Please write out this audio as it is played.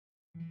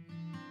Hi,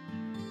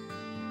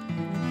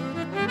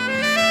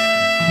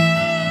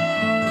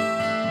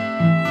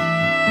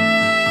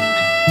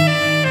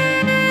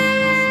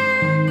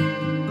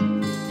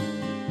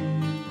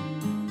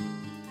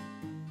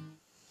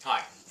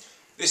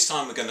 this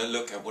time we're going to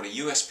look at what a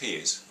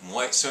USP is and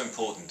why it's so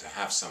important to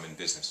have some in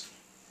business.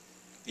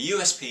 A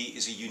USP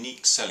is a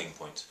unique selling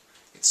point.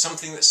 It's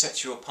something that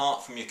sets you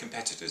apart from your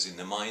competitors in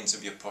the minds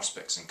of your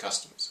prospects and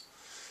customers.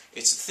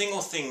 It's the thing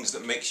or things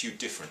that makes you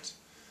different,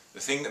 the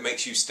thing that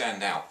makes you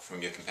stand out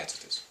from your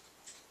competitors.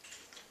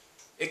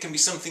 It can be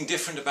something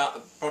different about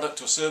the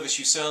product or service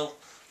you sell,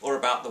 or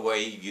about the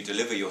way you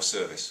deliver your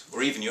service,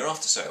 or even your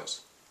after sales.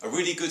 A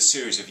really good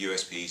series of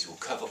USPs will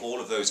cover all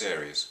of those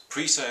areas: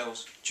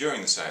 pre-sales,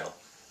 during the sale,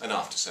 and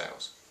after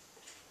sales.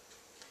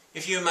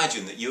 If you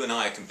imagine that you and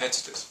I are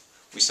competitors,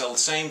 we sell the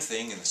same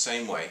thing in the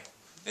same way,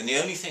 then the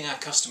only thing our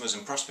customers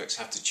and prospects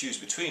have to choose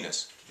between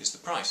us is the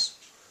price,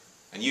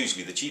 and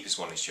usually the cheapest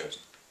one is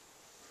chosen.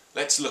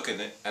 Let's look at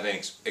an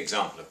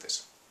example of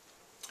this.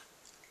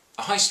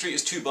 A high street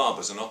has two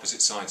barbers on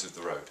opposite sides of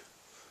the road.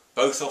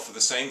 Both offer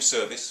the same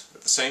service at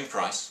the same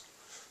price.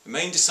 The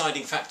main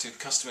deciding factor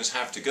customers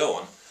have to go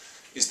on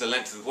is the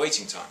length of the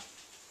waiting time.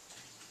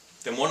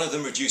 Then one of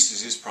them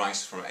reduces his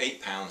price from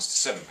 £8 to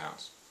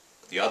 £7.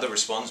 The other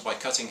responds by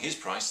cutting his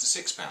price to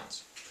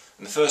 £6.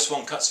 And the first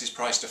one cuts his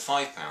price to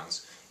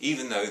 £5,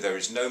 even though there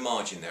is no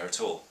margin there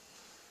at all.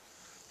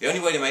 The only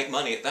way to make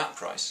money at that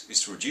price is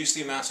to reduce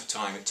the amount of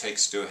time it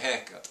takes to do a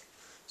haircut.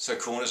 So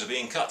corners are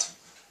being cut,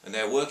 and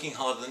they are working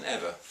harder than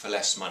ever for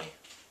less money.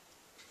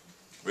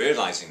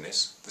 Realising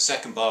this, the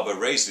second barber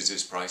raises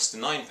his price to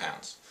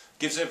 £9,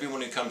 gives everyone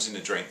who comes in a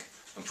drink,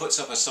 and puts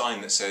up a sign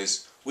that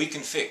says, "We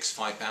can fix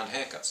 £5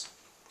 haircuts."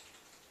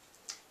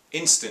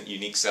 Instant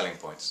unique selling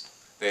points.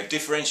 They have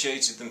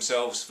differentiated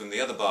themselves from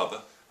the other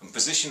barber and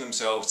positioned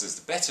themselves as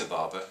the better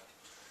barber,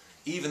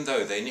 even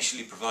though they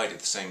initially provided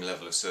the same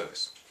level of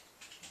service.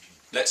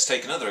 Let's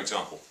take another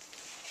example.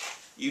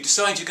 You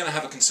decide you're going to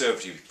have a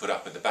conservatory put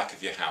up at the back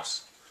of your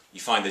house. You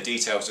find the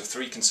details of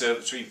 3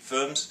 conservatory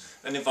firms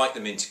and invite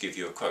them in to give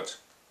you a quote.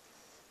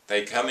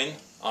 They come in,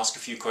 ask a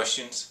few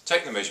questions,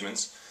 take the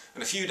measurements,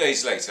 and a few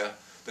days later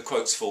the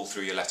quotes fall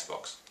through your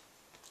letterbox.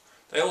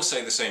 They all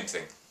say the same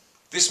thing: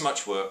 this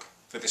much work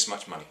for this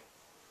much money.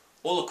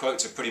 All the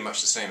quotes are pretty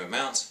much the same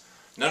amount.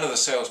 None of the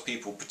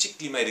salespeople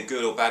particularly made a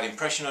good or bad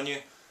impression on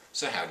you,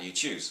 so how do you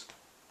choose?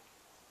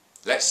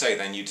 Let's say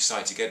then you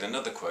decide to get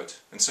another quote,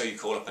 and so you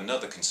call up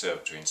another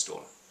conservatory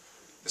installer.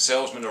 The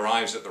salesman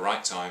arrives at the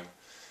right time,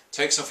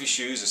 takes off his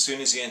shoes as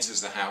soon as he enters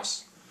the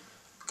house,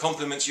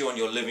 compliments you on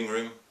your living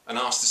room, and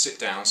asks to sit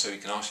down so he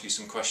can ask you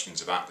some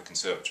questions about the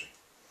conservatory.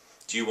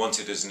 Do you want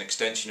it as an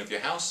extension of your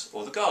house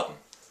or the garden?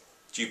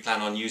 Do you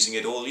plan on using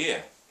it all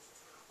year?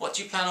 What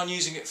do you plan on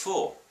using it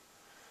for?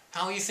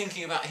 How are you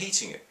thinking about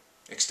heating it?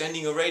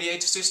 Extending your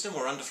radiator system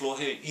or underfloor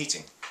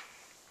heating?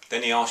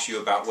 Then he asks you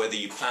about whether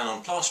you plan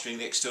on plastering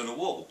the external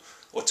wall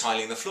or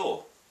tiling the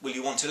floor. Will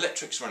you want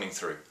electrics running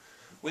through?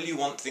 Will you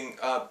want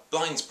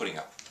blinds putting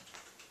up?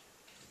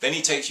 Then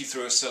he takes you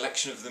through a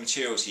selection of the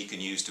materials he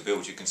can use to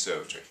build your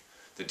conservatory,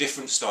 the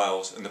different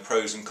styles and the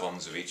pros and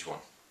cons of each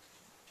one.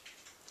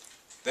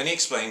 Then he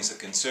explains that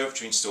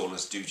conservatory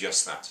installers do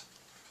just that.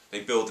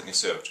 They build the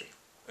conservatory,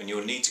 and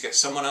you'll need to get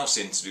someone else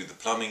in to do the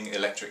plumbing,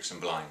 electrics and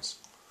blinds.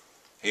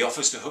 He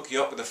offers to hook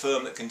you up with a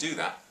firm that can do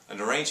that and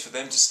arrange for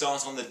them to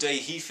start on the day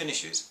he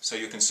finishes, so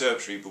your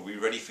conservatory will be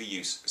ready for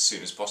use as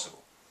soon as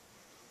possible.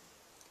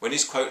 When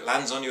his quote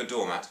lands on your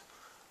doormat,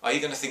 are you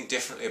going to think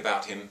differently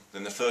about him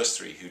than the first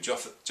 3 who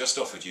just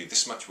offered you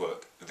this much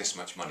work for this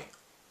much money?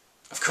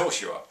 Of course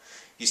you are.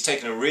 He's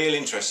taken a real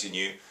interest in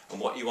you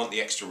and what you want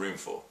the extra room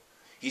for.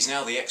 He's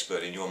now the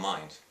expert in your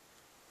mind.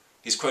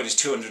 His quote is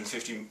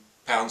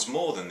 £250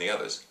 more than the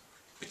others,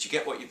 but you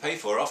get what you pay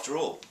for after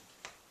all.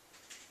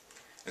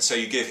 And so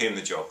you give him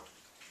the job.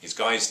 His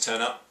guys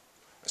turn up,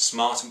 are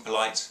smart and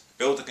polite,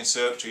 build the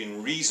conservatory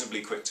in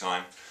reasonably quick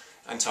time,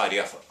 and tidy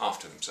up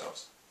after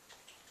themselves.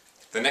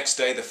 The next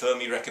day the firm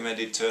you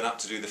recommended turn up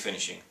to do the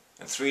finishing,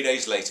 and 3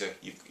 days later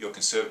your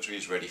conservatory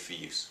is ready for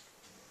use.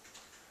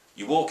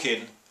 You walk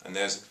in and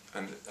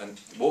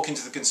walk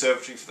into the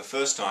conservatory for the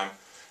first time,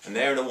 and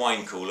there in a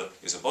wine cooler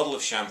is a bottle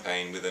of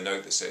champagne with a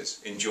note that says,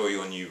 "Enjoy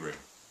your new room."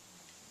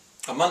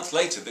 A month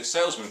later the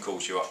salesman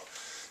calls you up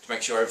to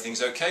make sure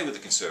everything's okay with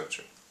the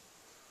conservatory.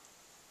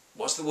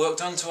 Was the work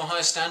done to a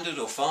higher standard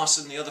or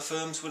faster than the other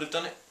firms would have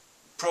done it?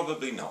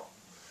 Probably not.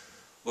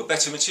 Were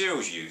better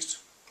materials used?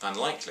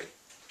 Unlikely.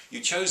 You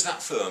chose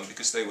that firm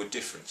because they were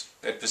different.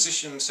 They had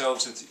positioned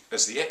themselves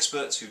as the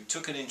experts who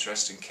took an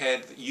interest and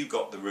cared that you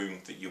got the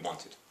room that you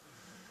wanted.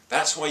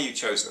 That's why you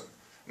chose them,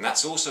 and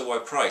that's also why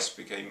price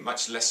became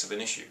much less of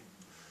an issue,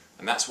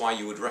 and that's why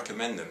you would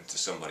recommend them to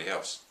somebody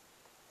else.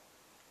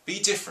 Be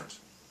different.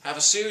 Have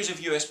a series of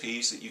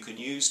USPs that you can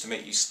use to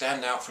make you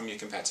stand out from your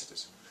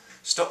competitors.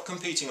 Stop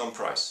competing on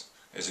price.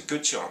 There's a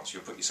good chance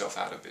you'll put yourself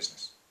out of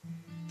business.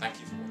 Thank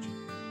you for watching.